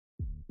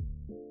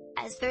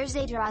As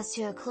Thursday draws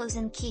to a close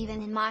in Kyiv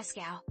and in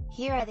Moscow,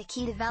 here are the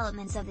key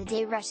developments of the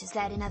day. Russia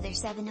said another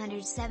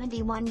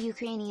 771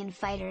 Ukrainian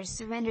fighters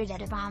surrendered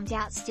at a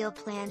bombed-out steel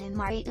plant in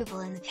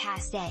Mariupol in the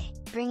past day,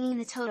 bringing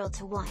the total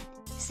to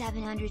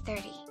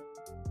 1,730.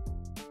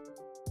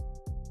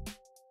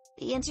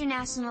 The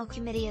International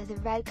Committee of the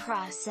Red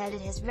Cross said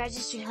it has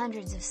registered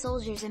hundreds of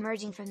soldiers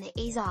emerging from the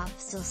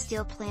Azovstal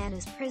steel plant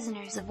as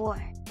prisoners of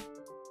war.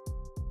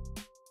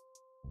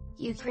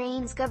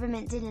 Ukraine's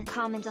government didn't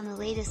comment on the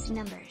latest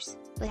numbers,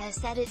 but has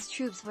said its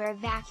troops were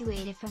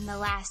evacuated from the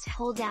last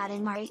holdout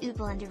in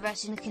Mariupol into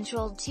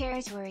Russian-controlled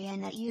territory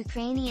and that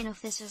Ukrainian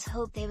officials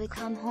hope they would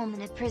come home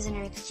in a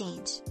prisoner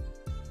exchange.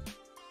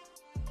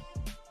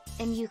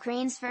 In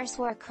Ukraine's first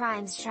war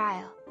crimes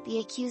trial, the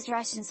accused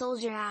Russian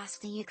soldier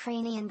asked a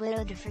Ukrainian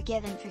widow to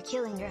forgive him for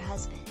killing her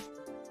husband.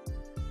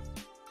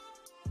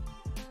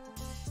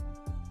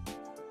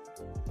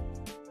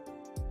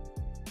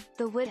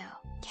 The widow,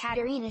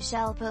 Katerina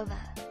Shelpova,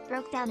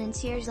 broke down in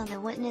tears on the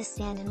witness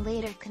stand and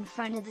later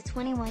confronted the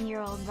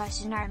 21-year-old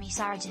Russian army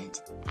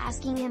sergeant,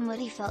 asking him what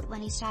he felt when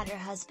he shot her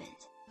husband,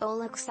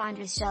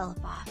 Oleksandr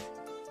Shelopov.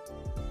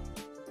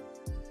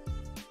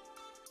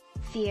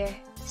 "Fear,"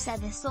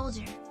 said the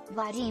soldier,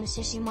 Vadim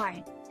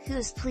Shishimard, who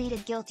has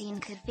pleaded guilty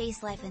and could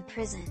face life in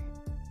prison.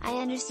 "I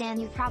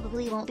understand you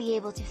probably won't be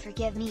able to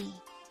forgive me.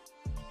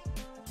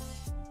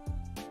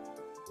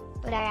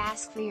 But I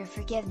ask for your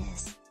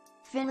forgiveness."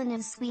 Finland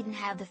and Sweden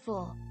have the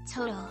full,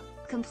 total,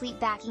 complete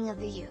backing of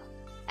the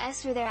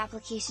U.S. for their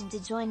application to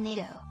join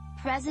NATO,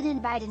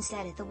 President Biden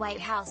said at the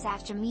White House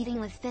after meeting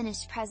with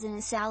Finnish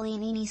President Sauli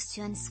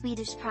Niinistö and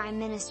Swedish Prime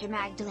Minister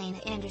Magdalena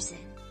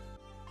Andersson.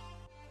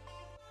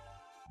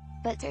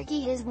 But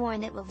Turkey has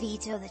warned it will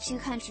veto the two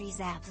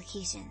countries'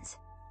 applications.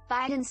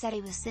 Biden said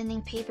he was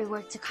sending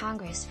paperwork to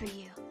Congress for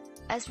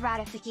U.S.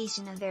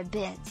 ratification of their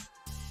bids.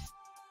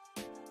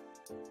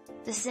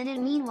 The Senate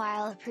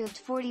meanwhile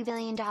approved $40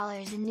 billion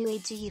in new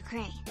aid to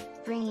Ukraine,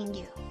 bringing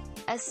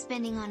U.S.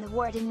 spending on the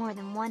war to more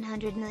than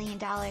 $100 million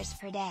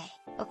per day,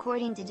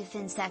 according to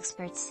defense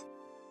experts.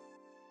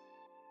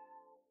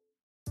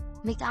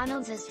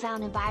 McDonald's has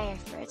found a buyer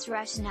for its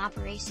Russian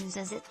operations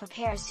as it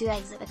prepares to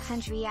exit the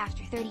country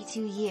after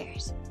 32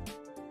 years.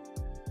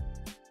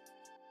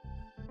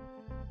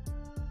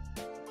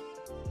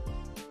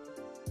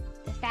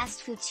 The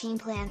fast food chain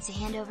plans to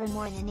hand over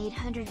more than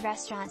 800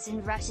 restaurants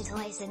in Russia to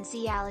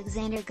licensee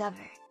Alexander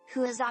Govor,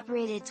 who has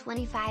operated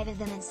 25 of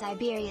them in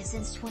Siberia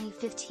since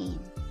 2015.